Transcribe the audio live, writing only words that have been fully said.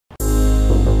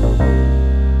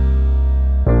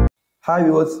Hi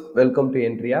viewers, welcome to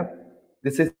EntriApp.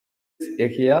 This is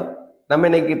Ekia. நம்ம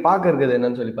இன்னைக்கு பார்க்க இருக்கிறது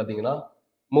என்னன்னு சொல்லி பார்த்தீங்கன்னா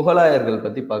முகலாயர்கள்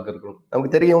பத்தி பார்க்க இருக்கிறோம்.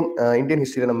 நமக்கு தெரியும் இந்தியன்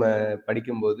ஹிஸ்டரியை நம்ம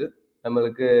படிக்கும்போது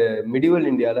நம்மளுக்கு மிடிவல்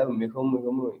இந்தியால மிகவும்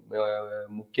மிகவும்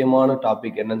முக்கியமான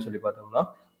டாபிக் என்னன்னு சொல்லி பார்த்தோம்னா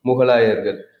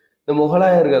முகலாயர்கள். இந்த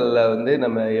முகலாயர்கள்ல வந்து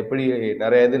நம்ம எப்படி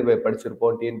நிறைய இது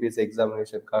படிச்சிருப்போம். டிஎன்பிஎஸ்சி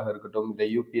எக்ஸாமினேஷனுக்காக இருக்கட்டும், இல்லை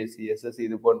யூபிஎஸ்சி, எஸ்எஸ்சி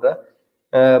இது போன்ற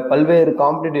பல்வேறு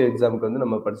காம்படிட்டிவ் எக்ஸாமுக்கு வந்து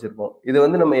நம்ம படிச்சிருப்போம். இது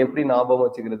வந்து நம்ம எப்படி ஞாபகம்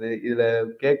வச்சுக்கிறது, இதுல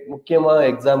முக்கியமா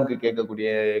எக்ஸாமுக்கு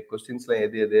கேட்கக்கூடிய கொஸ்டின்ஸ்லாம்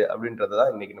எது எது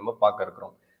அப்படின்றதான் இன்னைக்கு நம்ம பார்க்க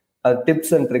இருக்கிறோம். அது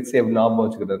டிப்ஸ் அண்ட் ட்ரிக்ஸ் எப்படி ஞாபகம்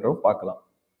வச்சுக்கிறதுன்றோம் பார்க்கலாம்.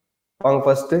 வாங்க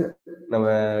ஃபர்ஸ்ட்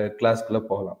நம்ம கிளாஸ்க்குள்ள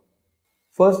போகலாம்.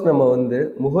 ஃபர்ஸ்ட் நம்ம வந்து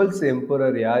முகல்ஸ்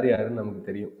எம்பரர் யார் யாருன்னு நமக்கு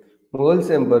தெரியும்.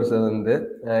 முகல்ஸ் எம்பரர்ஸ் வந்து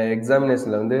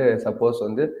எக்ஸாமினேஷன்ல வந்து சப்போஸ்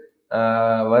வந்து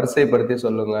வரிசைப்படுத்தி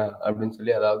சொல்லுங்க அப்படின்னு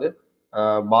சொல்லி, அதாவது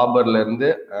பாபர்ல இருந்து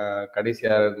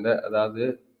கடைசியா இருந்த, அதாவது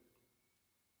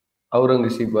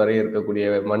அவுரங்கசீப் வரை இருக்கக்கூடிய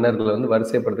மன்னர்களை வந்து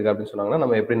வரிசைப்படுத்துக்க அப்படின்னு சொன்னாங்கன்னா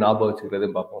நம்ம எப்படி ஞாபகம்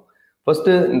வச்சுக்கிறதுன்னு பார்ப்போம். ஃபர்ஸ்ட்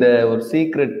இந்த ஒரு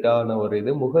சீக்ரெட்டான ஒரு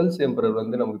இது, முகல்ஸ் எம்பரர்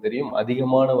வந்து நமக்கு தெரியும்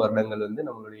அதிகமான வருடங்கள் வந்து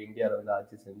நம்மளுடைய இந்தியாவில் வந்து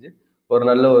ஆட்சி செஞ்சு ஒரு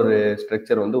நல்ல ஒரு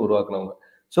ஸ்ட்ரக்சர் வந்து உருவாக்குனவங்க.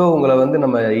 ஸோ உங்களை வந்து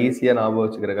நம்ம ஈஸியாக ஞாபகம்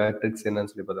வச்சுக்கிறக்காக ட்ரிக்ஸ்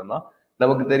என்னன்னு சொல்லி பார்த்தோம்னா,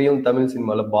 நமக்கு தெரியும் தமிழ்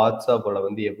சினிமாவில் பாத்ஷா படம்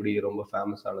வந்து எப்படி ரொம்ப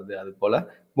ஃபேமஸ் ஆனது, அது போல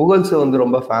முகல்ஸ் வந்து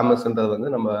ரொம்ப ஃபேமஸ்ன்றது வந்து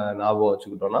நம்ம ஞாபகம்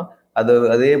வச்சுக்கிட்டோம்னா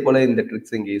அதே போல இந்த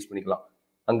ட்ரிக்ஸ் இங்கே யூஸ் பண்ணிக்கலாம்.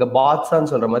 அங்க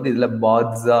பாத்ஷான்னு சொல்ற மாதிரி இதுல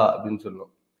பாத்ஷா அப்படின்னு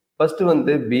சொல்லணும். ஃபர்ஸ்ட்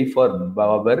வந்து B for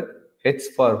Babur, H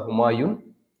for Humayun,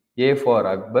 A for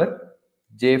Akbar,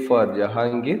 J for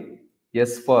Jahangir,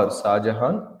 S for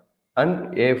Shahjahan and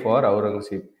A for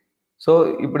Aurangzeb. So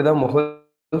இப்படிதான்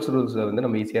முகல்ஸ் ரூல்ஸை வந்து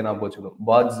நம்ம ஈஸியாக ஞாபகம் வச்சுக்கணும்.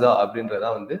 பாத்ஷா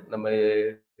அப்படின்றதான் வந்து நம்ம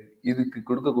இதுக்கு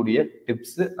கொடுக்கக்கூடிய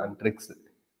tips and tricks.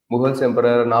 Mughals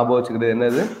emperor ஞாபகம் வச்சுக்கிறது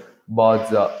என்னது?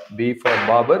 Badshah. B for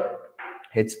Babur,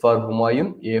 H for Humayun,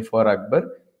 A for Akbar,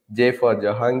 J for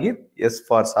Jahangir, S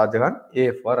for Shahjahan, A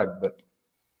for Akbar.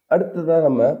 அடுத்ததான்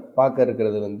நம்ம பார்க்க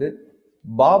இருக்கிறது வந்து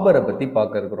பாபரை பத்தி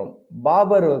பார்க்க இருக்கிறோம்.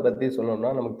 பாபரை பத்தி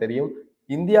சொல்லணும்னா நமக்கு தெரியும்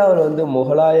இந்தியாவில் வந்து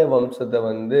முகலாய வம்சத்தை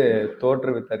வந்து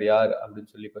தோற்றுவித்தார் யார் அப்படின்னு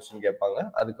சொல்லி கொஸ்டின் கேட்பாங்க.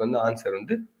 அதுக்கு வந்து ஆன்சர்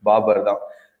வந்து பாபர் தான்.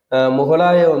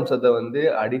 முகலாய வம்சத்தை வந்து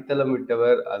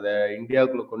அடித்தளமிட்டவர், அதை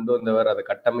இந்தியாவுக்குள்ள கொண்டு வந்தவர், அதை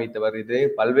கட்டமைத்தவர், இது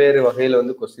பல்வேறு வகையில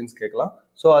வந்து கொஸ்டின்ஸ் கேட்கலாம்.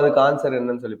 ஸோ அதுக்கு ஆன்சர்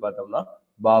என்னன்னு சொல்லி பார்த்தோம்னா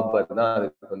பாபர் தான்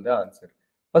அதுக்கு வந்து ஆன்சர்.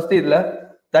 ஃபர்ஸ்ட் இதுல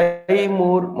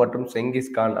தைமூர் மற்றும்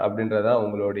செங்கிஸ்கான் அப்படின்றதான்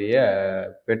அவங்களுடைய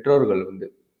பெற்றோர்கள் வந்து.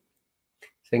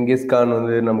 செங்கிஸ்கான்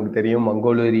வந்து நமக்கு தெரியும்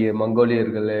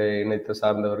மங்கோலியர்கள் இனத்தை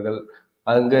சார்ந்தவர்கள்.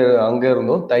 அங்க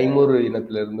இருந்தும் தைமூர்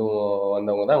இனத்துல இருந்தும்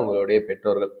வந்தவங்க தான் அவங்களுடைய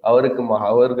பெற்றோர்கள்.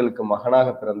 அவர்களுக்கு மகனாக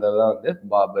பிறந்ததுதான் வந்து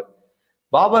பாபர்.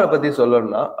 பாபரை பத்தி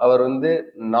சொல்லணும்னா அவர் வந்து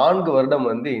 4 வருடம்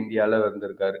வந்து இந்தியால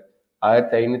இருந்திருக்காரு.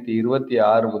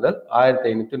 1526 முதல்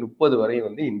 1530 வரை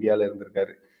வந்து இந்தியால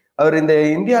இருந்திருக்காரு. அவர் இந்த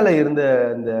இந்தியால இருந்த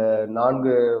இந்த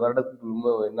 4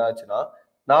 வருடத்துக்கு என்ன ஆச்சுன்னா,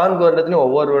 4 வருடத்துலயும்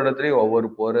ஒவ்வொரு வருடத்துலயும் ஒவ்வொரு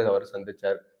போர் அவர்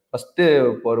சந்திச்சார். ஃபர்ஸ்ட்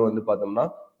போர் வந்து பார்த்தோம்னா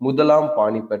முதலாம்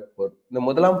பானிபட் போர். இந்த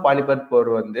முதலாம் பானிபட் போர்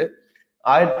வந்து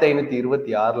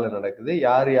 1526 நடக்குது.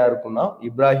 யாருக்கும்னா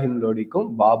இப்ராஹிம் லோடிக்கும்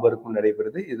பாபருக்கும்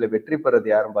நடைபெறுது. இதுல வெற்றி பெறது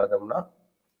யாருன்னு பார்த்தோம்னா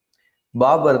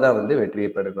பாபர் தான் வந்து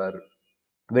வெற்றியை பெறுகிறாரு.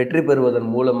 வெற்றி பெறுவதன்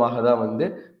மூலமாக தான் வந்து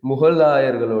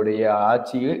முகலாயர்களுடைய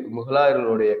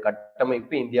முகலாயர்களுடைய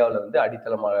கட்டமைப்பு இந்தியாவில் வந்து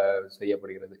அடித்தளமாக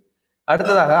செய்யப்படுகிறது.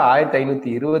 அடுத்ததாக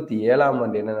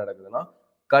 1527 என்ன நடக்குதுன்னா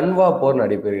கன்வா போர்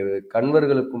நடைபெறுகிறது.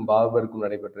 கன்வர்களுக்கும் பாபருக்கும்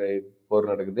நடைபெற்ற போர்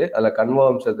நடக்குது. அதுல கன்வா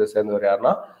வம்சத்தை சேர்ந்தவர்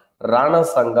யாருன்னா ராணா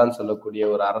சங்கான்னு சொல்லக்கூடிய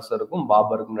ஒரு அரசருக்கும்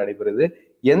பாபருக்கும் நடைபெறுது.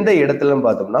 எந்த இடத்துலன்னு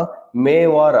பார்த்தோம்னா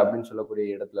மேவார் அப்படின்னு சொல்லக்கூடிய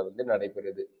இடத்துல வந்து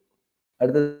நடைபெறுது.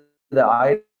 அடுத்தது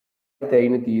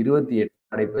 1528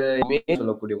 நடைபெறுது.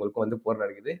 சொல்லக்கூடியவங்களுக்கும் வந்து போர்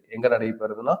நடக்குது. எங்க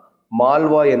நடைபெறுதுன்னா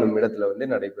மால்வா என்னும் இடத்துல வந்து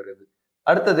நடைபெறுது.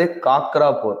 அடுத்தது காக்ரா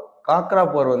போர். காக்ரா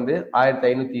போர் வந்து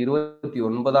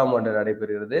 1529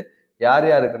 நடைபெறுகிறது.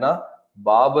 யாருக்குன்னா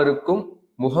பாபருக்கும்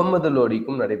முகமது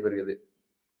லோடிக்கும் நடைபெறுகிறது.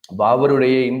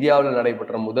 பாபருடைய இந்தியாவில்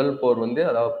நடைபெற்ற முதல் போர் வந்து,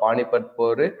 அதாவது பானிபட்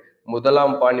போர்,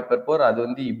 முதலாம் பானிபட் போர், அது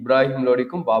வந்து இப்ராஹிம்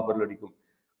லோடிக்கும் பாபர் லோடிக்கும்.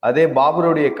 அதே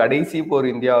பாபருடைய கடைசி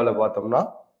போர் இந்தியாவில் பார்த்தோம்னா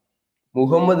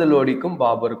முகமது லோடிக்கும்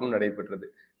பாபருக்கும் நடைபெற்றது.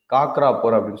 காக்ரா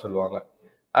போர் அப்படின்னு சொல்லுவாங்க.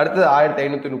 அடுத்தது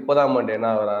 1530 என்ன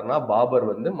வர்றாருன்னா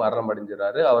பாபர் வந்து மரணம்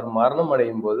அடைஞ்சிடறாரு. அவர் மரணம்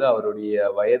அடையும் போது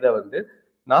அவருடைய வயதை வந்து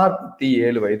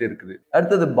 47 வயது இருக்குது.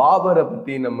 அடுத்தது பாபரை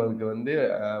பத்தி நம்மளுக்கு வந்து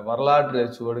வரலாற்று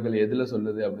சுவடுகள் எதுல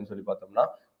சொல்லுது அப்படின்னு சொல்லி பார்த்தோம்னா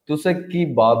துசக்கி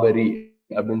பாபரி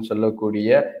அப்படின்னு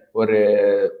சொல்லக்கூடிய ஒரு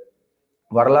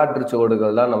வரலாற்று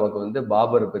சுவடுகள் தான் நமக்கு வந்து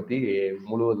பாபரை பத்தி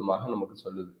முழுவதுமாக நமக்கு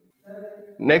சொல்லுது.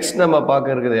 நெக்ஸ்ட் நம்ம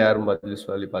பார்க்க இருக்கிறது யாருன்னு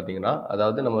சொல்லி பார்த்தீங்கன்னா,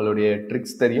 அதாவது நம்மளுடைய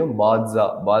ட்ரிக்ஸ் தெரியும்.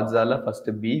 பாத்ஷால first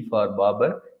B for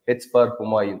Babur, H for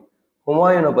Humayun.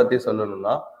 ஹுமாயூனை பத்தி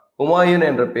சொல்லணும்னா ஹுமாயூன்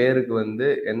என்ற பெயருக்கு வந்து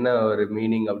என்ன ஒரு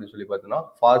மீனிங் அப்படின்னு சொல்லி பார்த்தோம்னா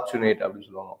ஃபார்ச்சுனேட் அப்படின்னு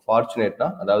சொல்லுவாங்க. ஃபார்ச்சுனேட்னா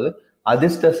அதாவது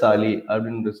அதிர்ஷ்டசாலி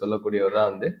அப்படின்னு சொல்லக்கூடியவர் தான்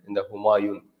வந்து இந்த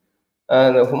ஹுமாயூன்.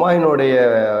 இந்த ஹுமாயூனுடைய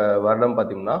வருடம்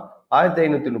பார்த்தீங்கன்னா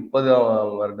 1530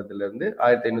 வருடத்துல இருந்து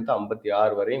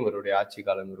 1556 வரையும் இவருடைய ஆட்சி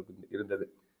காலம் இருந்தது.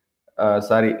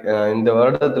 சாரி, இந்த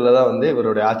வருடத்துலதான் வந்து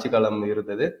இவருடைய ஆட்சி காலம்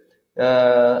இருந்தது.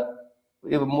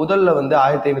 முதல்ல வந்து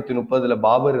 1530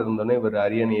 பாபர் இருந்தோன்னே இவர்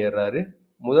அரியணை ஏறாரு.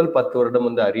 முதல் 10 வருடம்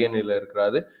வந்து அரியணையில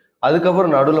இருக்கிறாரு.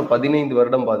 அதுக்கப்புறம் நடுவுல 15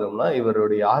 வருடம் பார்த்தோம்னா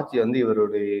இவருடைய ஆட்சி வந்து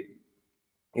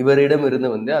இவரிடம் இருந்து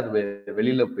வந்து அது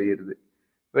வெளியில போயிருது.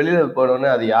 வெளியில போனோடனே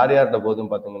அது யார் யார்கிட்ட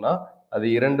போகுதுன்னு பார்த்தோம்னா அது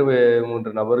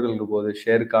 2-3 நபர்களுக்கு போகுது.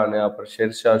 ஷேர்கான், அப்புறம்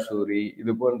ஷெர்ஷா சூரி,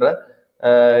 இது போன்ற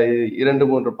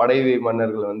 2-3 படை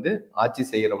மன்னர்கள் வந்து ஆட்சி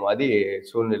செய்யற மாதிரி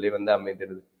சூழ்நிலை வந்து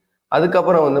அமைந்திருது.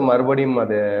 அதுக்கப்புறம் வந்து மறுபடியும்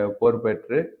அதை போர்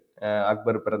பெற்று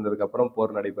அக்பர் பிறந்ததுக்கு அப்புறம்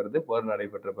போர் நடைபெறுது. போர்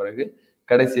நடைபெற்ற பிறகு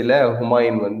கடைசியில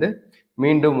ஹுமாயூன் வந்து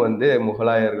மீண்டும் வந்து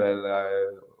முகலாயர்கள்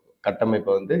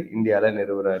கட்டமைப்பை வந்து இந்தியால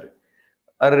நிறுவுறாரு.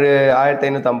 அவரு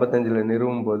 1555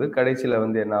 நிறுவும் போது கடைசியில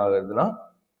வந்து என்ன ஆகுதுன்னா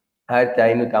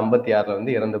 1556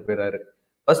 வந்து இறந்து போயிறாரு.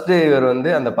 ஃபர்ஸ்ட் இவர் வந்து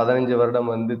அந்த 15 வருடம்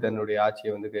வந்து தன்னுடைய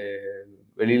ஆட்சியை வந்து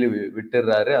வெளியில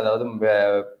விட்டுறாரு. அதாவது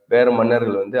வேற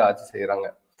மன்னர்கள் வந்து ஆட்சி செய்யறாங்க.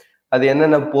 அது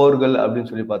என்னென்ன போர்கள் அப்படின்னு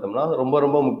சொல்லி பார்த்தோம்னா ரொம்ப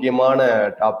ரொம்ப முக்கியமான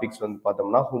டாபிக்ஸ் வந்து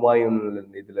பார்த்தோம்னா ஹுமாயூன்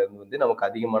இதுல இருந்து வந்து நமக்கு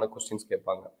அதிகமான கொஸ்டின்ஸ்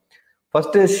கேட்பாங்க.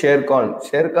 ஃபர்ஸ்ட்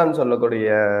ஷேர்கான் சொல்லக்கூடிய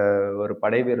ஒரு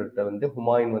படை வீரர்கிட்ட வந்து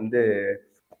ஹுமாயூன் வந்து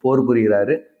போர்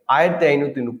புரிகிறாரு.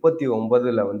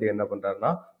 1539 வந்து என்ன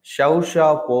பண்றாருன்னா ஷவுஷா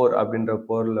போர் அப்படின்ற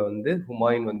போர்ல வந்து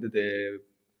ஹுமாயூன் வந்து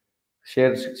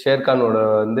ஷேர்கானோட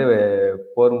வந்து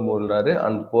போர் மூழ்கிறாரு.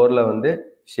 அந்த போர்ல வந்து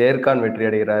ஷேர்கான் வெற்றி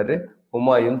அடைகிறாரு,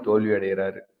 ஹுமாயூன் தோல்வி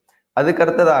அடைகிறாரு. அதுக்கு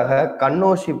அடுத்ததாக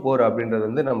கன்னோஷி போர் அப்படின்றது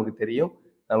வந்து நமக்கு தெரியும்.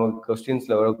 நமக்கு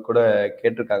கொஸ்டின்ஸ்ல கூட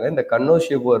கேட்டிருக்காங்க. இந்த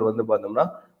கன்னோஷி போர் வந்து பார்த்தோம்னா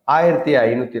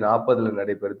 1540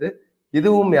 நடைபெறுது.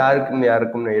 இதுவும்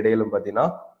யாருக்கும் இடையில பார்த்தீங்கன்னா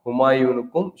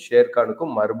ஹுமாயூனுக்கும்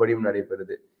ஷேர்கானுக்கும் மறுபடியும்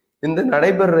நடைபெறுது. இந்த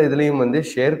நடைபெற இதுலயும் வந்து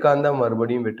ஷேர்கான் தான்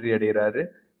மறுபடியும் வெற்றி அடைகிறாரு,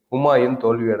 ஹுமாயூன்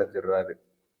தோல்வி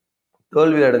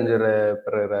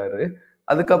பெறுறாரு.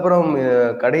 அதுக்கப்புறம்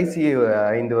கடைசி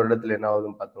 5 வருடத்துல என்ன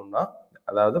ஆகுதுன்னு பார்த்தோம்னா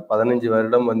அதாவது 15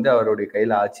 வருடம் வந்து அவருடைய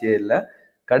கையில ஆட்சியே இல்லை.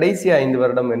 கடைசி 5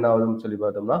 வருடம் என்ன ஆகுதுன்னு சொல்லி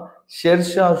பார்த்தோம்னா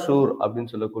ஷெர்ஷா சூர்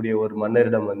அப்படின்னு சொல்லக்கூடிய ஒரு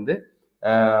மன்னரிடம் வந்து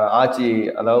ஆட்சி,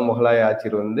 அதாவது முகலாய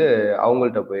ஆட்சியில் வந்து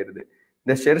அவங்கள்ட்ட போயிருது.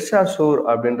 இந்த ஷெர்ஷா சூர்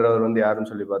அப்படின்றவர் வந்து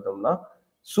யாருன்னு சொல்லி பார்த்தோம்னா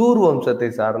சூர் வம்சத்தை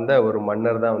சார்ந்த ஒரு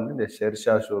மன்னர் தான் வந்து இந்த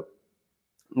ஷெர்ஷா சூர்.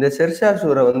 இந்த ஷெர்ஷா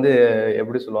சூரை வந்து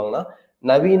எப்படி சொல்லுவாங்கன்னா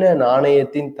நவீன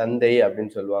நாணயத்தின் தந்தை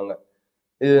அப்படின்னு சொல்லுவாங்க.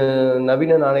 இது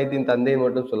நவீன நாணயத்தின் தந்தை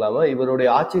மட்டும் சொல்லாம இவருடைய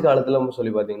ஆட்சி காலத்துல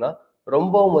சொல்லி பாத்தீங்கன்னா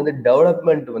ரொம்பவும் வந்து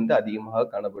டெவலப்மெண்ட் வந்து அதிகமாக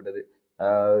காணப்பட்டது.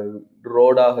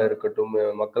 ரோடாக இருக்கட்டும்,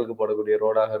 மக்களுக்கு போடக்கூடிய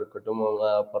ரோடாக இருக்கட்டும்,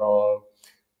 அப்புறம்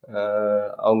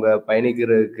அவங்க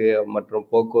பயணிக்கிறதுக்கு மற்றும்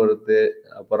போக்குவரத்து,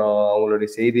 அப்புறம் அவங்களுடைய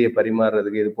செய்தியை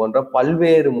பரிமாறுறதுக்கு, இது போன்ற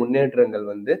பல்வேறு முன்னேற்றங்கள்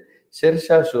வந்து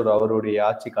ஷெர்ஷா சூர் அவருடைய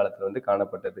ஆட்சி காலத்துல வந்து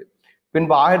காணப்பட்டது.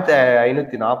 பின்பு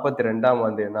 1542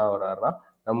 ஆண்டு என்ன ஆகுறாருன்னா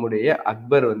நம்முடைய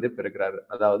அக்பர் வந்து பிறக்கிறாரு.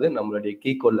 அதாவது நம்மளுடைய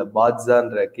கீகோல்ல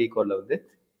பாட்ஷான்ற கீகோல்ல வந்து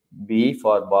B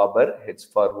for Babur, H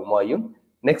for Humayun,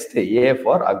 next A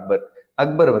for Akbar.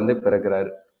 Akbar வந்து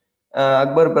பிறக்கிறாரு.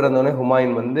 அக்பர் பிறந்தோடனே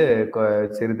ஹுமாயூன் வந்து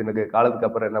சிறிது காலத்துக்கு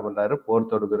அப்புறம் என்ன பண்றாரு, போர்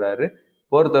தொடுக்கிறாரு.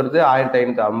 போர் தொடுத்து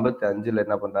 1555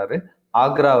 என்ன பண்றாரு,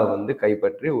 ஆக்ராவை வந்து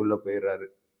கைப்பற்றி உள்ள போயிடுறாரு.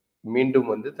 மீண்டும்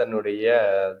வந்து தன்னுடைய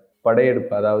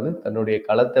படையெடுப்பு, அதாவது தன்னுடைய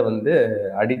களத்தை வந்து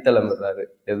அடித்தளமிடுறாரு.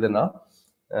 எதுனா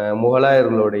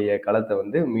முகலாயர்களுடைய களத்தை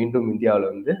வந்து மீண்டும்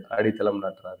இந்தியாவில் வந்து அடித்தளம்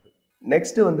நாட்டுறாரு.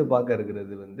 நெக்ஸ்ட் வந்து பார்க்க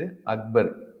இருக்கிறது வந்து அக்பர்.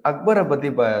 அக்பரை பத்தி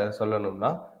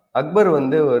சொல்லணும்னா அக்பர்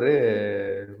வந்து ஒரு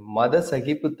மத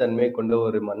சகிப்புத்தன்மை கொண்ட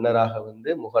ஒரு மன்னராக வந்து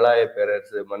முகலாய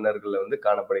பேரரசு மன்னர்கள் வந்து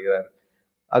காணப்படுகிறார்.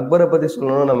 அக்பரை பத்தி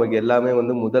சொல்லணும்னா நமக்கு எல்லாமே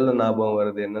வந்து முதல்ல ஞாபகம்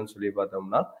வருது என்னன்னு சொல்லி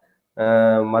பார்த்தோம்னா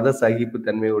மத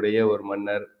சகிப்புத்தன்மையுடைய ஒரு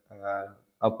மன்னர்.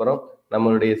 அப்புறம்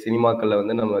நம்மளுடைய சினிமாக்கள்ல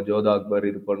வந்து நம்ம ஜோதா அக்பர்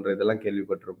இது போன்ற இதெல்லாம்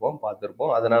கேள்விப்பட்டிருப்போம்,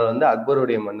 பார்த்திருப்போம். அதனால வந்து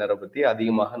அக்பருடைய மன்னரை பத்தி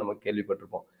அதிகமாக நம்ம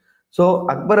கேள்விப்பட்டிருப்போம். ஸோ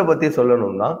அக்பரை பத்தி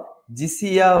சொல்லணும்னா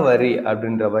ஜிசியா வரி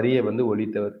அப்படின்ற வரியை வந்து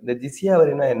ஒழித்தவர். இந்த ஜிசியா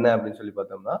வரினா என்ன அப்படின்னு சொல்லி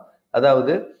பார்த்தோம்னா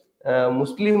அதாவது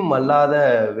முஸ்லிம் அல்லாத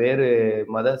வேறு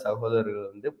மத சகோதரர்கள்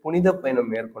வந்து புனித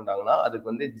பயணம் மேற்கொண்டாங்கன்னா அதுக்கு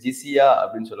வந்து ஜிசியா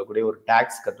அப்படின்னு சொல்லக்கூடிய ஒரு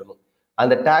டாக்ஸ் கட்டணும்.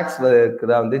 அந்த டாக்ஸ்க்கு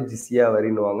தான் வந்து ஜிசியா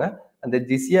வரின்னுவாங்க. அந்த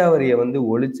ஜிசியா வரியை வந்து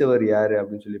ஒழிச்சவர் யாரு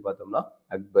அப்படின்னு சொல்லி பார்த்தோம்னா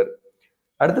அக்பர்.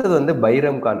 அடுத்தது வந்து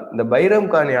பைரம் கான். இந்த பைரம்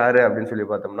கான் யாரு அப்படின்னு சொல்லி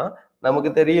பார்த்தோம்னா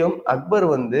நமக்கு தெரியும் அக்பர்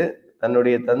வந்து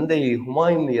தன்னுடைய தந்தை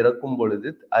ஹுமாயூன் இறக்கும் பொழுது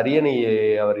அரியணையை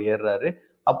அவர் ஏறுறாரு.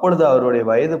 அப்பொழுது அவருடைய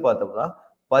வயது பார்த்தோம்னா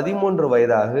 13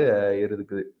 வயதாக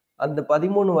இருக்குது. அந்த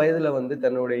 13 வயதுல வந்து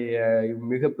தன்னுடைய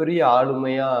மிகப்பெரிய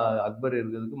ஆளுமையா அக்பர்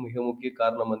இருக்கிறதுக்கு மிக முக்கிய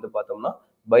காரணம் வந்து பார்த்தோம்னா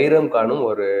பைரம் கானும்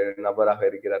ஒரு நபராக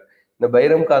இருக்கிறார். இந்த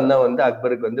பைரம் கான் தான் வந்து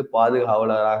அக்பருக்கு வந்து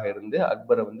பாதுகாவலராக இருந்து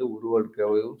அக்பரை வந்து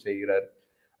உருவெடுக்கவும் செய்கிறார்.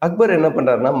 அக்பர் என்ன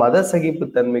பண்றாருன்னா மத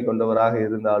சகிப்புத்தன்மை கொண்டவராக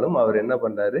இருந்தாலும் அவர் என்ன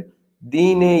பண்றாரு,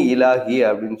 தீனே இலாஹி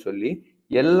அப்படின்னு சொல்லி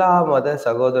எல்லா மத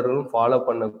சகோதரர்களும் ஃபாலோ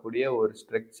பண்ணக்கூடிய ஒரு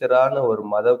ஸ்ட்ரக்சரான ஒரு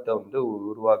மதத்தை வந்து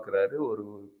உருவாக்குறாரு, ஒரு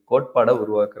கோட்பாடை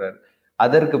உருவாக்குறாரு.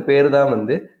 அதற்கு பேர் தான்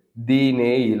வந்து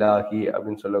தீனே இலாஹி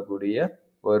அப்படின்னு சொல்லக்கூடிய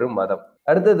ஒரு மதம்.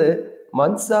 அடுத்தது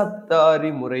மன்சப்தாரி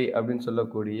முறை அப்படின்னு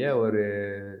சொல்லக்கூடிய ஒரு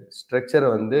ஸ்ட்ரக்சரை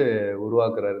வந்து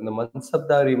உருவாக்குறாரு. இந்த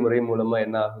மன்சப்தாரி முறை மூலமா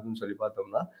என்ன ஆகுதுன்னு சொல்லி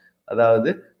பார்த்தோம்னா, அதாவது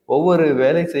ஒவ்வொரு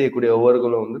வேலை செய்யக்கூடிய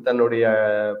ஒவ்வொருவர்களும் வந்து தன்னுடைய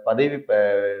பதவி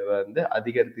வந்து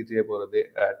அதிகரித்துட்டே போறது,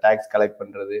 டாக்ஸ் கலெக்ட்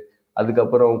பண்றது,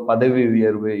 அதுக்கப்புறம் பதவி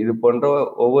உயர்வு, இது போன்ற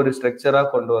ஒவ்வொரு ஸ்ட்ரக்சரா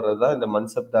கொண்டு வர்றதுதான் இந்த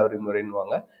மன்சப்தாரி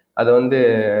முறைன்னுவாங்க. அதை வந்து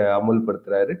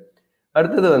அமுல்படுத்துறாரு.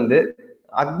 அடுத்தது வந்து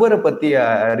அக்பரை பத்தி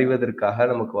அறிவதற்காக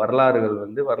நமக்கு வரலாறுகள்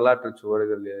வந்து வரலாற்று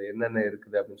சுவடுகள் என்னென்ன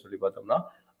இருக்குது அப்படின்னு சொல்லி பார்த்தோம்னா,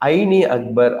 ஐனி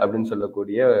அக்பர் அப்படின்னு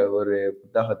சொல்லக்கூடிய ஒரு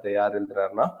புத்தகத்தை யார்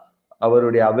எழுதுறாருன்னா,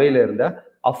 அவருடைய அவையில இருந்த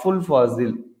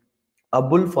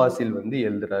அபுல் ஃபாசில் வந்து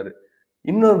எழுதுறாரு.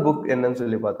 இன்னொரு புக் என்னன்னு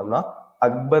சொல்லி பார்த்தோம்னா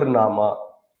அக்பர் நாமா.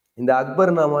 இந்த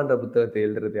அக்பர் நாமான்ற புத்தகத்தை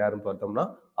எழுதுறது யாருன்னு பார்த்தோம்னா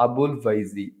அபுல்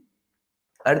ஃபைசி.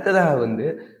 அடுத்ததாக வந்து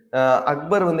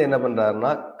அக்பர் வந்து என்ன பண்றாருன்னா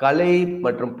கலை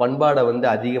மற்றும் பண்பாடை வந்து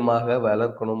அதிகமாக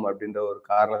வளர்க்கணும் அப்படின்ற ஒரு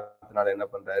காரணத்தினால என்ன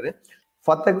பண்றாரு,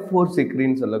 ஃபத்தக்பூர்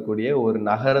சிக்ரின்னு சொல்லக்கூடிய ஒரு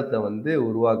நகரத்தை வந்து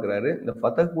உருவாக்குறாரு. இந்த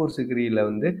ஃபத்தக்பூர் சிக்ரியில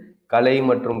வந்து கலை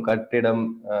மற்றும் கட்டிடம்,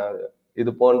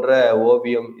 இது போன்ற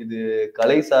ஓவியம், இது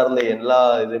கலை சார்ந்த எல்லா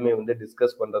இதுவுமே வந்து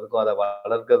டிஸ்கஸ் பண்றதுக்கும் அதை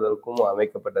வளர்க்கிறதுக்கும்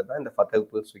அமைக்கப்பட்டதுதான் இந்த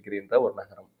ஃபத்தக்பூர் சிக்ரின்ற ஒரு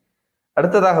நகரம்.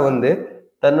 அடுத்ததாக வந்து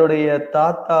தன்னுடைய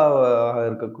தாத்தாவாக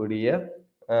இருக்கக்கூடிய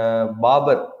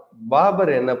பாபர் பாபர்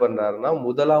என்ன பண்றாருன்னா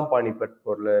முதலாம் பானிபட்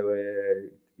போர்ல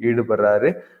ஈடுபடுறாரு.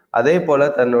 அதே போல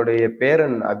தன்னுடைய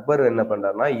பேரன் அக்பர் என்ன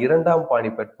பண்றாருன்னா இரண்டாம்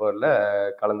பானிபட் போர்ல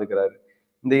கலந்துக்கிறாரு.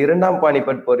 இந்த இரண்டாம்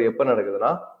பானிபட் போர் எப்ப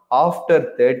நடக்குதுன்னா ஆஃப்டர்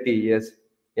 30 இயர்ஸ்.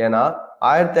 ஏன்னா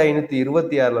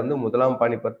 1526 வந்து முதலாம்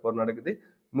பானிபட் போர் நடக்குது.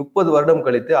 30 வருடம்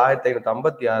கழித்து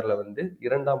 1556 வந்து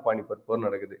இரண்டாம் பானிபட் போர்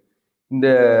நடக்குது. இந்த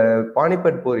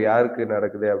பானிபட் போர் யாருக்கு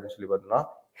நடக்குது அப்படின்னு சொல்லி பார்த்தோம்னா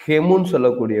ஹெமுன்னு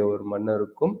சொல்லக்கூடிய ஒரு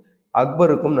மன்னருக்கும்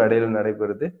அக்பருக்கும்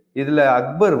நடைபெறுது. இதுல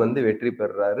அக்பர் வந்து வெற்றி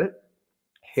பெறுறாரு,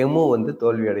 ஹெமு வந்து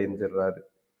தோல்வி அடைஞ்சிடுறாரு.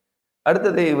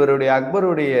 அடுத்தது இவருடைய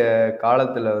அக்பருடைய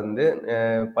காலத்துல வந்து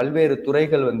பல்வேறு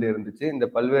துறைகள் வந்து இருந்துச்சு. இந்த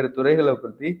பல்வேறு துறைகளை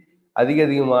பற்றி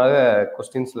அதிகமாக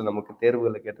கொஸ்டின்ஸ்ல நமக்கு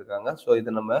தேர்வுகளை கேட்டிருக்காங்க. ஸோ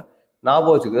இதை நம்ம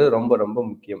ஞாபகம் வச்சுக்கிறது ரொம்ப ரொம்ப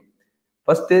முக்கியம்.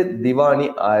 First diwani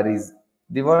Aries.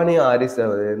 Diwani Aries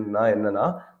என்னன்னா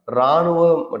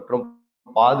இராணுவம் மற்றும்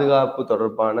பாதுகாப்பு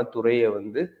தொடர்பான துறையை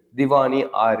வந்து திவானி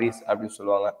ஆரிஸ் அப்படின்னு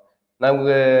சொல்லுவாங்க.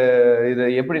 நமக்கு இதை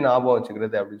எப்படி ஞாபகம்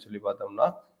வச்சுக்கிறது அப்படின்னு சொல்லி பார்த்தோம்னா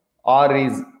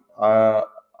ஆரிஸ்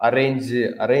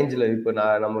அரேஞ்சில் இப்போ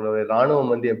நம்மளுடைய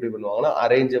இராணுவம் வந்து எப்படி பண்ணுவாங்கன்னா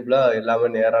அரேஞ்சபிளா எல்லாமே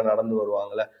நேராக நடந்து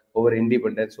வருவாங்கல்ல, ஒவ்வொரு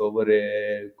இண்டிபெண்டன்ஸ் ஒவ்வொரு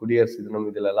குடியரசு தினம்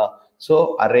இதுலலாம். ஸோ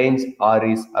அரேஞ்ச்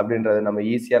ஆரிஸ் அப்படின்றத நம்ம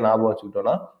ஈஸியா ஞாபகம்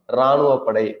வச்சுக்கிட்டோம்னா இராணுவ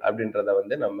படை அப்படின்றத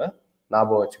வந்து நம்ம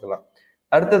ஞாபகம் வச்சுக்கலாம்.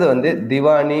 அடுத்தது வந்து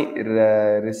திவானி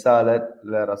ரிசாலத்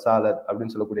இல்ல ரசாலத்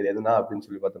அப்படின்னு சொல்லக்கூடியது எதுனா அப்படின்னு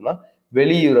சொல்லி பார்த்தோம்னா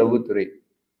வெளியுறவுத்துறை.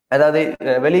 அதாவது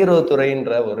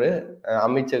வெளியுறவுத்துறைன்ற ஒரு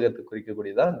அமைச்சகத்தை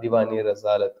குறிக்கக்கூடியதான் திவானி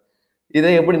ரசாலத்.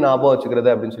 இதை எப்படி ஞாபகம் வச்சுக்கிறது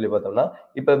அப்படின்னு சொல்லி பார்த்தோம்னா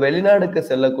இப்ப வெளிநாடுக்கு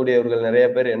செல்லக்கூடியவர்கள் நிறைய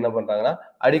பேர் என்ன பண்றாங்கன்னா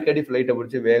அடிக்கடி ஃபிளைட்டை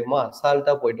பிடிச்சி வேகமா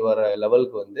அசால்ட்டா போயிட்டு வர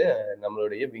லெவலுக்கு வந்து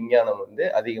நம்மளுடைய விஞ்ஞானம் வந்து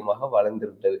அதிகமாக வளர்ந்து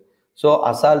விட்டது. ஸோ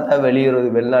அசால்ட்டா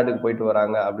வெளிநாட்டுக்கு போயிட்டு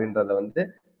வராங்க அப்படின்றத வந்து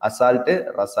அசால்ட்டு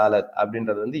ரசாலத்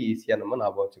அப்படின்றது வந்து ஈஸியா நம்ம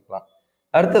ஞாபகம் வச்சுக்கலாம்.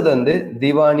 அடுத்தது வந்து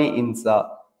திவானி இன்சா.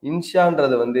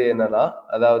 இன்ஷான்றது வந்து என்னன்னா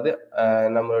அதாவது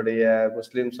நம்மளுடைய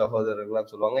முஸ்லிம்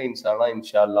சகோதரர்கள்லாம் சொல்லுவாங்க இன்சானா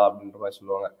இன்ஷா அல்லா அப்படின்ற மாதிரி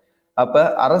சொல்லுவாங்க. அப்ப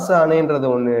அரசு ஆணைன்றது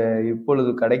ஒண்ணு இப்பொழுது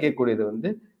கிடைக்கக்கூடியது வந்து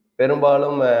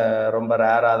பெரும்பாலும் ரொம்ப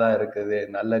ரேரா தான் இருக்குது.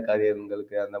 நல்ல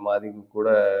காரியங்களுக்கு அந்த மாதிரி கூட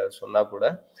சொன்னா கூட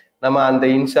நம்ம அந்த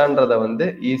இன்ஷான்றதை வந்து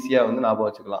ஈஸியா வந்து ஞாபகம்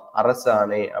வச்சுக்கலாம் அரசு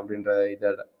ஆணை அப்படின்ற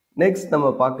இதோட. நெக்ஸ்ட் நம்ம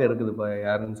பார்க்க இருக்குது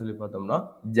யாருன்னு சொல்லி பார்த்தோம்னா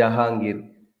ஜஹாங்கீர்.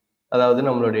 அதாவது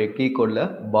நம்மளுடைய கீ கோட்ல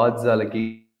பாட்ஸால கீ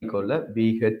கோட்ல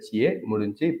BHA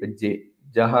முடிஞ்சு இப்ப ஜே.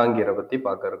 ஜஹாங்கீரை பத்தி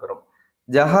பார்க்க இருக்கிறோம்.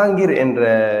 ஜஹாங்கீர் என்ற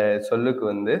சொல்லுக்கு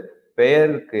வந்து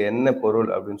பெயருக்கு என்ன பொருள்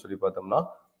அப்படின்னு சொல்லி பார்த்தோம்னா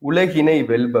உலகினை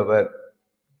வெல்பவர்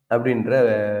அப்படின்ற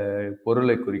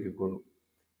பொருளை குறிக்கக்கூடும்.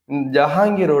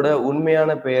 ஜஹாங்கீரோட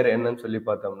உண்மையான பெயர் என்னன்னு சொல்லி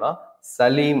பார்த்தோம்னா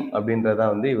சலீம் அப்படின்றதா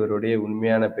வந்து இவருடைய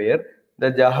உண்மையான பெயர். இந்த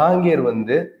ஜஹாங்கீர்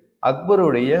வந்து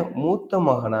அக்பருடைய மூத்த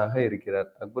மகனாக இருக்கிறார்.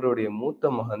 அக்பருடைய மூத்த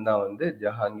மகன் தான் வந்து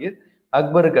ஜஹாங்கீர்.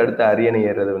 அக்பருக்கு அடுத்த அரியணை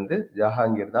ஏறது வந்து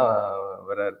ஜஹாங்கீர் தான்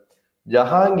வர்றாரு.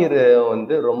 ஜஹாங்கீர்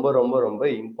வந்து ரொம்ப ரொம்ப ரொம்ப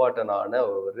இம்பார்ட்டன்டான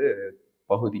ஒரு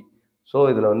பகுதி. ஸோ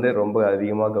இதுல வந்து ரொம்ப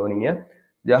அதிகமா கவனிங்க.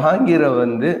 ஜஹாங்கீரை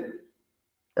வந்து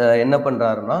என்ன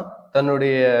பண்றாருன்னா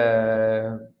தன்னுடைய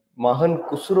மகன்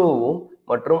குஸ்ரோவும்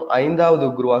மற்றும் 5வது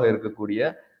குருவாக இருக்கக்கூடிய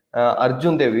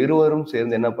அர்ஜுன் தேவ் இருவரும்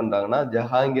சேர்ந்து என்ன பண்றாங்கன்னா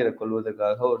ஜஹாங்கீரை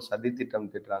கொல்வதற்காக ஒரு சதி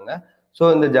திட்டம் திட்டுறாங்க. ஸோ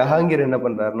இந்த ஜஹாங்கீர் என்ன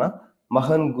பண்றாருன்னா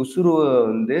மகன் குஸ்ருவை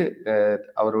வந்து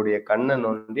அவருடைய கண்ணை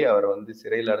நோண்டி அவரை வந்து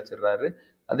சிறையில் அடைச்சிடுறாரு.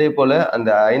 அதே போல அந்த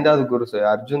 5வது குரு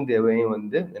அர்ஜுன் தேவையும்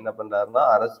வந்து என்ன பண்றாருன்னா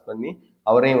அரெஸ்ட் பண்ணி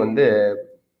அவரையும் வந்து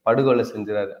படுகொலை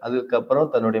செஞ்சுறாரு.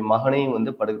 அதுக்கப்புறம் தன்னுடைய மகனையும்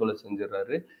வந்து படுகொலை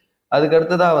செஞ்சிடறாரு. அதுக்கு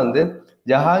அடுத்ததா வந்து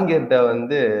ஜஹாங்கீர்கிட்ட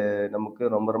வந்து நமக்கு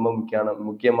ரொம்ப ரொம்ப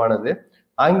முக்கியமானது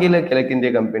ஆங்கில கிழக்கிந்திய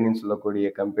கம்பெனின்னு சொல்லக்கூடிய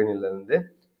கம்பெனில இருந்து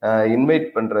இன்வைட்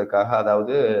பண்றதுக்காக,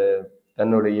 அதாவது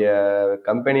தன்னுடைய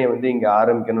கம்பெனியை வந்து இங்க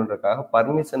ஆரம்பிக்கணுன்றதுக்காக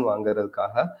பர்மிஷன்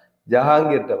வாங்குறதுக்காக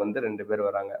ஜஹாங்கீர்கிட்ட வந்து 2 பேர்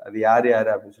வராங்க. அது யார் யாரு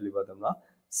அப்படின்னு சொல்லி பார்த்தோம்னா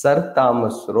சர்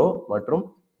தாமஸ் ரோ மற்றும்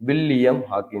வில்லியம்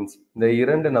ஹாக்கின்ஸ். இந்த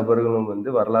 2 நபர்களும் வந்து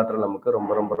வரலாற்றில் நமக்கு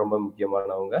ரொம்ப ரொம்ப ரொம்ப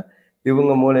முக்கியமானவங்க.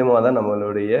 இவங்க மூலயமா தான்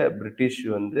நம்மளுடைய பிரிட்டிஷ்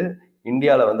வந்து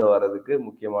இந்தியாவில் வந்து வர்றதுக்கு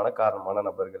முக்கியமான காரணமான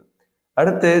நபர்கள்.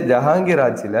 அடுத்து ஜஹாங்கீர்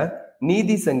ஆட்சியில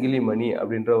நீதி சங்கிலி மணி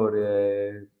அப்படின்ற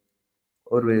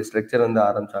ஒரு ஸ்ட்ரக்சர் வந்து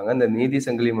ஆரம்பிச்சாங்க. இந்த நீதி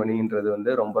சங்கிலி மணின்றது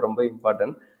வந்து ரொம்ப ரொம்ப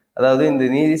இம்பார்ட்டன்ட். அதாவது இந்த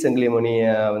நீதி சங்கிலி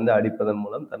மணியை வந்து அடிப்பதன்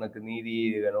மூலம் தனக்கு நீதி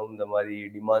வேணும், இந்த மாதிரி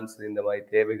டிமாண்ட்ஸ், இந்த மாதிரி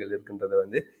தேவைகள் இருக்குன்றதை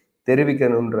வந்து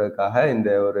தெரிவிக்கணுன்றதுக்காக இந்த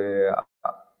ஒரு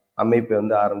அமைப்பை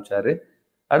வந்து ஆரம்பிச்சாரு.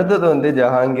 அடுத்தது வந்து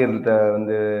ஜஹாங்கீர்கிட்ட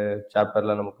வந்து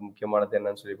சாப்டர்ல நமக்கு முக்கியமானது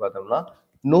என்னன்னு சொல்லி பார்த்தோம்னா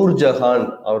நூர்ஜஹான்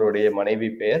அவருடைய மனைவி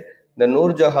பெயர். இந்த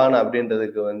நூர்ஜஹான்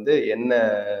அப்படின்றதுக்கு வந்து என்ன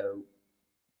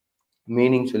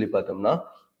மீனிங் சொல்லி பார்த்தோம்னா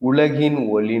உலகின்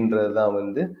ஒளின்றதுதான்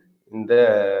வந்து இந்த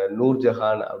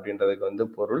நூர்ஜஹான் அப்படின்றதுக்கு வந்து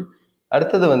பொருள்.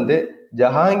 அடுத்தது வந்து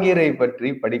ஜஹாங்கீரை பற்றி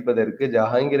படிப்பதற்கு,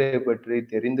 ஜஹாங்கீரை பற்றி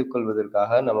தெரிந்து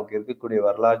கொள்வதற்காக நமக்கு இருக்கக்கூடிய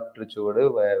வரலாற்று சுவடு,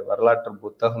 வரலாற்று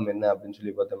புத்தகம் என்ன அப்படின்னு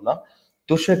சொல்லி பார்த்தோம்னா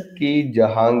துஷக்கி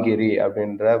ஜஹாங்கீரி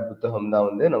அப்படின்ற புத்தகம் தான்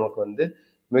வந்து நமக்கு வந்து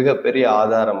மிகப்பெரிய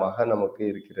ஆதாரமாக நமக்கு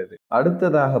இருக்கிறது.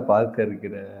 அடுத்ததாக பார்க்க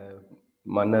இருக்கிற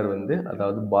மன்னர் வந்து,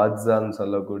 அதாவது பாட்ஷான்னு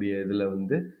சொல்லக்கூடிய இதுல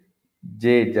வந்து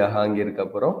ஜே ஜஹாங்கீருக்கு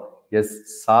அப்புறம்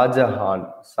ஷாஜஹான்.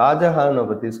 ஷாஜஹானை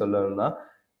பத்தி சொல்லணும்னா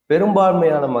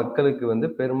பெரும்பான்மையான மக்களுக்கு வந்து,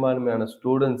 பெரும்பான்மையான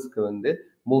ஸ்டூடெண்ட்ஸ்க்கு வந்து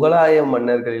முகலாய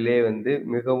மன்னர்களிலே வந்து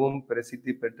மிகவும்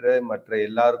பிரசித்தி பெற்ற, மற்ற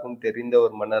எல்லாருக்கும் தெரிந்த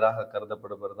ஒரு மன்னராக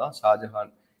கருதப்படுபவர் தான்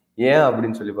ஷாஜஹான். ஏன்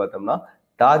அப்படின்னு சொல்லி பார்த்தோம்னா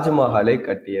தாஜ்மஹாலை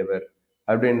கட்டியவர்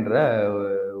அப்படின்ற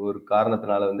ஒரு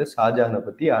காரணத்தினால வந்து ஷாஜஹானை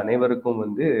பத்தி அனைவருக்கும்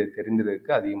வந்து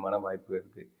தெரிந்திருக்கு அதிகமான வாய்ப்பு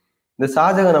இருக்கு. இந்த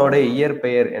ஷாஜஹானோட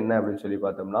இயற்பெயர் என்ன அப்படின்னு சொல்லி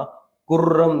பார்த்தோம்னா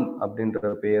குர்ரம் அப்படின்ற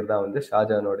பெயர் தான் வந்து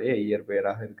ஷாஜஹானுடைய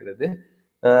இயற்பெயராக இருக்கிறது.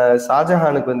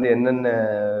 ஷாஜஹானுக்கு வந்து என்னென்ன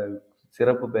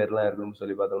சிறப்பு பெயர்லாம் இருக்குன்னு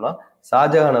சொல்லி பார்த்தோம்னா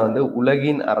ஷாஜஹானை வந்து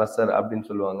உலகின் அரசர் அப்படின்னு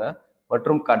சொல்லுவாங்க,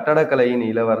 மற்றும் கட்டடக்கலையின்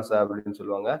இளவரசர் அப்படின்னு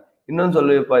சொல்லுவாங்க. இன்னும்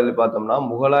சொல்லி பார்த்தோம்னா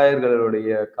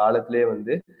முகலாயர்களுடைய காலத்திலே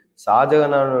வந்து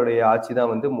ஷாஜஹானுடைய ஆட்சி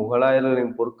தான் வந்து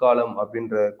முகலாயர்களின் பொற்காலம்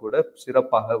அப்படின்ற கூட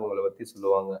சிறப்பாக உங்களை பத்தி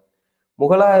சொல்லுவாங்க.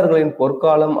 முகலாயர்களின்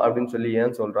பொற்காலம் அப்படின்னு சொல்லி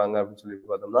ஏன் சொல்றாங்க அப்படின்னு சொல்லி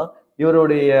பார்த்தோம்னா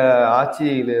இவருடைய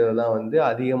ஆட்சியில தான் வந்து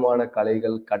அதிகமான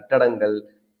கலைகள், கட்டடங்கள்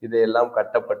இதையெல்லாம்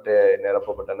கட்டப்பட்டு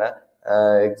நிரப்பப்பட்டன.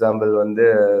 எக்ஸாம்பிள் வந்து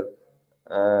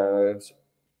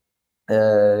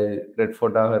ரெட்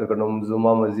ஃபோர்ட்டாக இருக்கட்டும்,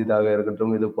 ஜுமா மஸ்ஜிதாக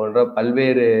இருக்கட்டும், இது போன்ற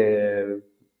பல்வேறு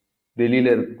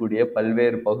டெல்லியில இருக்கக்கூடிய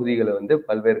பல்வேறு பகுதிகளை வந்து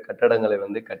பல்வேறு கட்டடங்களை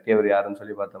வந்து கட்டியவர் யாருன்னு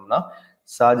சொல்லி பார்த்தோம்னா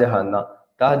ஷாஜஹான் தான்.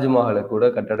 தாஜ்மஹாலை கூட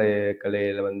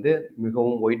கட்டடக்கலையில வந்து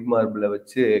மிகவும் ஒயிட் மார்பிள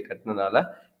வச்சு கட்டினனால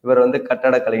இவர் வந்து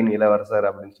கட்டடக்கலையின் இளவரசர்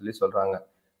அப்படின்னு சொல்லி சொல்றாங்க.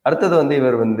 அடுத்தது வந்து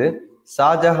இவர் வந்து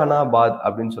ஷாஜஹானாபாத்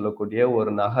அப்படின்னு சொல்லக்கூடிய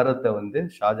ஒரு நகரத்தை வந்து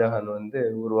ஷாஜஹான் வந்து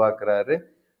உருவாக்குறாரு.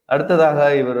 அடுத்ததாக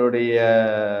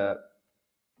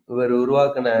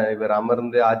இவர்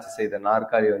அமர்ந்து ஆட்சி செய்த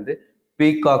நாற்காலி வந்து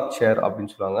பீகாக் சேர்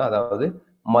அப்படின்னு சொல்லுவாங்க, அதாவது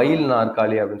மயில்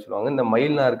நாற்காலி அப்படின்னு சொல்லுவாங்க. இந்த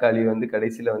மயில் நாற்காலி வந்து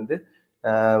கடைசியில வந்து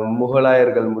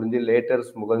முகலாயர்கள் முடிஞ்சு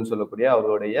லேட்டர்ஸ் முகல்னு சொல்லக்கூடிய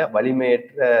அவருடைய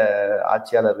வலிமையற்ற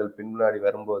ஆட்சியாளர்கள் பின்னாடி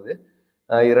வரும்போது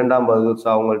 2ஆம் பகதூர் ஷா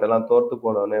அவங்கள்ட்ட எல்லாம் தோற்று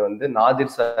போனோடனே வந்து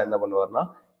நாதிர் ஷா என்ன பண்ணுவார்னா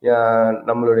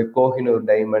நம்மளுடைய கோஹினூர்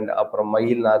டைமண்ட், அப்புறம்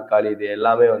மயில் நாற்காலி, இது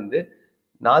எல்லாமே வந்து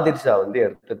நாதிர் ஷா வந்து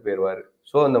எடுத்துட்டு போயிடுவாரு.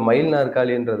 ஸோ அந்த மயில்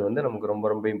நாற்காலின்றது வந்து நமக்கு ரொம்ப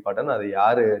ரொம்ப இம்பார்ட்டன்ட். அது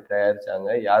யாரு தயாரிச்சாங்க,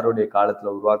 யாருடைய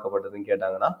காலத்துல உருவாக்கப்பட்டதுன்னு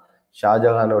கேட்டாங்கன்னா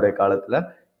ஷாஜஹானுடைய காலத்துல.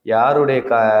 யாருடைய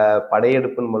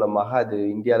படையெடுப்பின் மூலமாக அது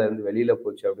இந்தியால இருந்து வெளியில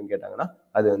போச்சு அப்படின்னு கேட்டாங்கன்னா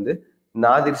அது வந்து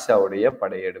நாதிர் ஷாவுடைய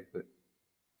படையெடுப்பு.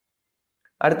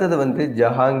 அடுத்தது வந்து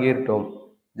ஜஹாங்கீர் டோம்.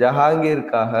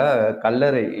 ஜஹாங்கீருக்காக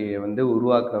கல்லறை வந்து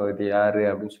உருவாக்குனது யாரு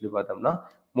அப்படின்னு சொல்லி பார்த்தோம்னா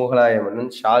முகலாய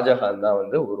மன்னன் ஷாஜஹான் தான்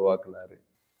வந்து உருவாக்குனாரு.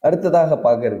 அடுத்ததாக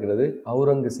பார்க்க இருக்கிறது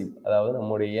அவுரங்கசீப். அதாவது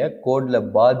நம்முடைய கோட்ல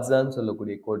பாட்ஷான்னு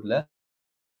சொல்லக்கூடிய கோட்ல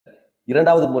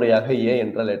 2வது முறையாக ஏ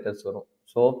என்ற லெட்டர்ஸ் வரும்.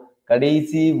 ஸோ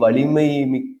கடைசி வலிமை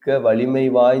மிக்க வலிமை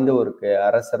வாய்ந்த ஒரு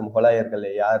அரசர் முகலாயர்கள்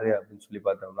யாரு அப்படின்னு சொல்லி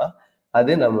பார்த்தோம்னா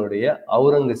அது நம்மளுடைய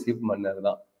அவுரங்கசீப் மன்னர்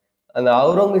தான். அந்த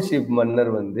அவுரங்கசீப்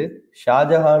மன்னர் வந்து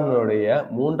ஷாஜஹானுடைய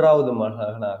 3வது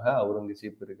மகனாக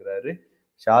அவுரங்கசீப் இருக்கிறாரு.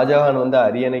 ஷாஜஹான் வந்து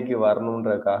அரியணைக்கு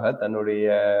வரணுன்றதுக்காக தன்னுடைய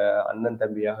அண்ணன்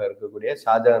தம்பியாக இருக்கக்கூடிய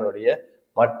ஷாஜஹானுடைய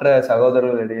மற்ற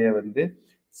சகோதரர்களிடையே வந்து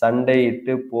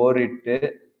சண்டையிட்டு போரிட்டு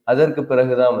அதற்கு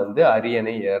பிறகுதான் வந்து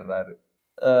அரியணை ஏறுறாரு.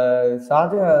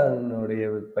 ஷாஜஹானுடைய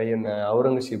பையன்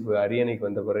அவுரங்கசீப் அரியணைக்கு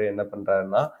வந்த பிறகு என்ன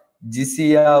பண்றாருன்னா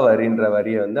ஜிசியா வரின்ற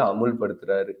வரியை வந்து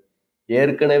அமுல்படுத்துறாரு.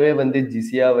 ஏற்கனவே வந்து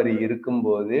ஜிசியா வரி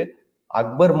இருக்கும்போது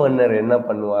அக்பர் மன்னர் என்ன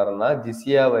பண்ணுவாருன்னா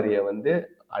ஜிசியா வரியை வந்து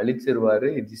அழிச்சிருவாரு.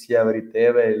 ஜிசியா வரி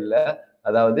தேவையில்லை,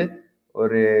 அதாவது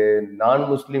ஒரு நான்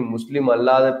முஸ்லிம்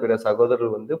அல்லாத பிற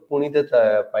சகோதரர்கள் வந்து புனித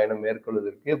பயணம்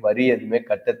மேற்கொள்வதற்கு வரி எதுவுமே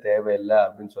கட்ட தேவையில்லை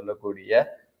அப்படின்னு சொல்லக்கூடிய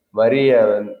வரிய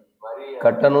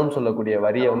கட்டணும்னு சொல்லக்கூடிய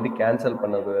வரியை வந்து கேன்சல்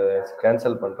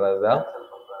பண்றதுதான்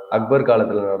அக்பர்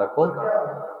காலத்துல நடக்கும்.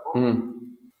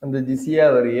 அந்த ஜிசியா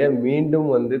வரியை மீண்டும்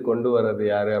வந்து கொண்டு வர்றது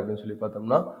யாரு அப்படின்னு சொல்லி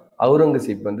பார்த்தோம்னா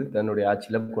அவுரங்கசீப் வந்து தன்னுடைய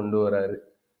ஆட்சியில கொண்டு வராரு.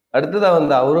 அடுத்ததா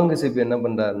வந்து அவுரங்கசீப் என்ன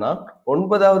பண்றாருன்னா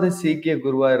 9வது சீக்கிய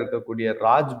குருவா இருக்கக்கூடிய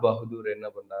ராஜ் பகதூர் என்ன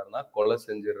பண்றாருன்னா கொலை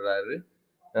செஞ்சிடுறாரு.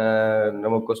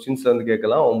 நம்ம கொஸ்டின்ஸ் வந்து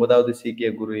கேட்கலாம், 9வது சீக்கிய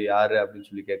குரு யாரு அப்படின்னு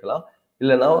சொல்லி கேட்கலாம்.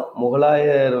 இல்லைன்னா முகலாய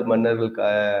மன்னர்கள்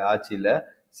ஆட்சியில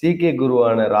சீக்கிய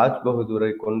குருவான ராஜ் பகதூரை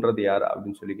கொன்றது யார்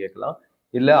அப்படின்னு சொல்லி கேட்கலாம்.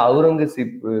 இல்ல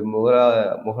அவுரங்கசீப்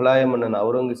முகலாய மன்னன்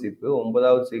அவுரங்கசீப்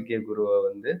 9வது சீக்கிய குருவை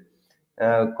வந்து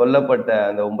கொல்லப்பட்ட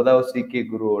அந்த 9வது சீக்கிய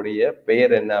குருவுடைய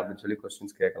பெயர் என்ன அப்படின்னு சொல்லி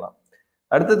கொஸ்டின்ஸ் கேட்கலாம்.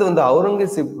 அடுத்தது வந்து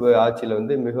அவுரங்கசீப் ஆட்சியில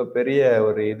வந்து மிகப்பெரிய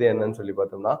ஒரு இது என்னன்னு சொல்லி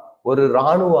பார்த்தோம்னா ஒரு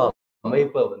இராணுவ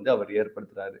அமைப்பை வந்து அவர்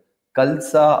ஏற்படுத்துறாரு.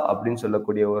 கல்சா அப்படின்னு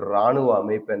சொல்லக்கூடிய ஒரு இராணுவ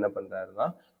அமைப்பை என்ன பண்றாருன்னா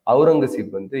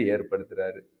அவுரங்கசீப் வந்து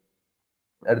ஏற்படுத்துறாரு.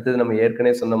 அடுத்தது நம்ம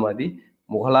ஏற்கனவே சொன்ன மாதிரி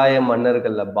முகலாய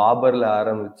மன்னர்கள்ல பாபர்ல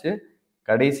ஆரம்பிச்சு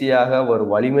கடைசியாக ஒரு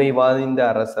வலிமை வாய்ந்த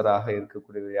அரசராக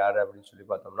இருக்கக்கூடியவர் யாரு அப்படின்னு சொல்லி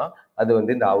பார்த்தோம்னா அது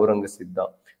வந்து இந்த அவுரங்கசீப்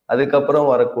தான். அதுக்கப்புறம்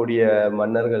வரக்கூடிய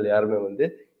மன்னர்கள் யாருமே வந்து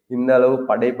இந்த அளவு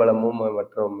படைபலமும்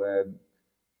மற்றும்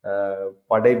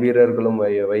படை வீரர்களும்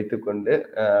வைத்துக்கொண்டு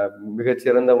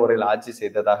மிகச்சிறந்த முறையில் ஆட்சி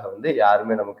செய்ததாக வந்து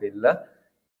யாருமே நமக்கு இல்லை.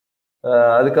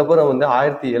 அதுக்கப்புறம் வந்து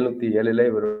 1707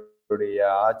 இவருடைய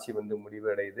ஆட்சி வந்து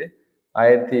முடிவடையுது.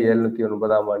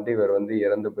 1709ஆம் ஆண்டு இவர் வந்து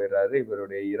இறந்து போயிடுறாரு.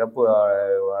 இவருடைய இறப்பு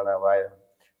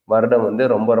வருடம் வந்து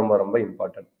ரொம்ப ரொம்ப ரொம்ப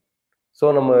இம்பார்ட்டன்ட். ஸோ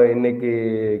நம்ம இன்னைக்கு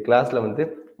கிளாஸ்ல வந்து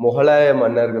முகலாய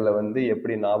மன்னர்களை வந்து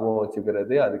எப்படி ஞாபகம்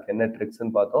வச்சுக்கிறது, அதுக்கு என்ன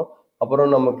ட்ரிக்ஸ்ன்னு பார்த்தோம். அப்புறம்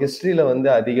நம்ம ஹிஸ்டரியில வந்து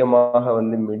அதிகமாக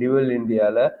வந்து மிடிவல்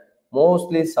இந்தியால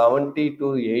மோஸ்ட்லி 70 to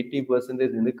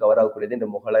 80% வந்து கவர் ஆகக்கூடியது இந்த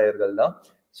முகலாயர்கள் தான்.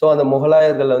 ஸோ அந்த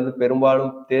முகலாயர்கள் வந்து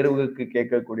பெரும்பாலும் தேர்வுக்கு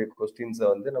கேட்கக்கூடிய கொஸ்டின்ஸை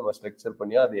வந்து நம்ம ஸ்ட்ரக்சர்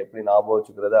பண்ணி அதை எப்படி ஞாபகம்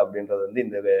வச்சுக்கிறது அப்படின்றது வந்து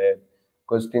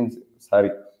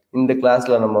இந்த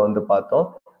கிளாஸ்ல நம்ம வந்து பார்த்தோம்.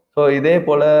 ஸோ இதே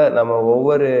போல நம்ம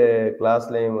ஒவ்வொரு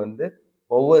கிளாஸ்லயும் வந்து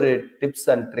ஒவ்வொரு டிப்ஸ்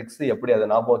அண்ட் ட்ரிக்ஸ் எப்படி அதை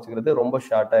ஞாபகம் வச்சுக்கிறது, ரொம்ப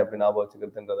ஷார்ட்டா எப்படி ஞாபகம்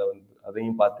வச்சுக்கிறதுன்றதை வந்து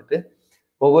அதையும் பார்த்துட்டு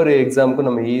ஒவ்வொரு எக்ஸாமுக்கும்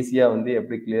நம்ம ஈஸியா வந்து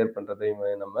எப்படி கிளியர்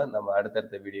பண்றதையும் நம்ம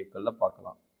அடுத்தடுத்த வீடியோக்கள்ல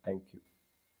பார்க்கலாம். தேங்க்யூ.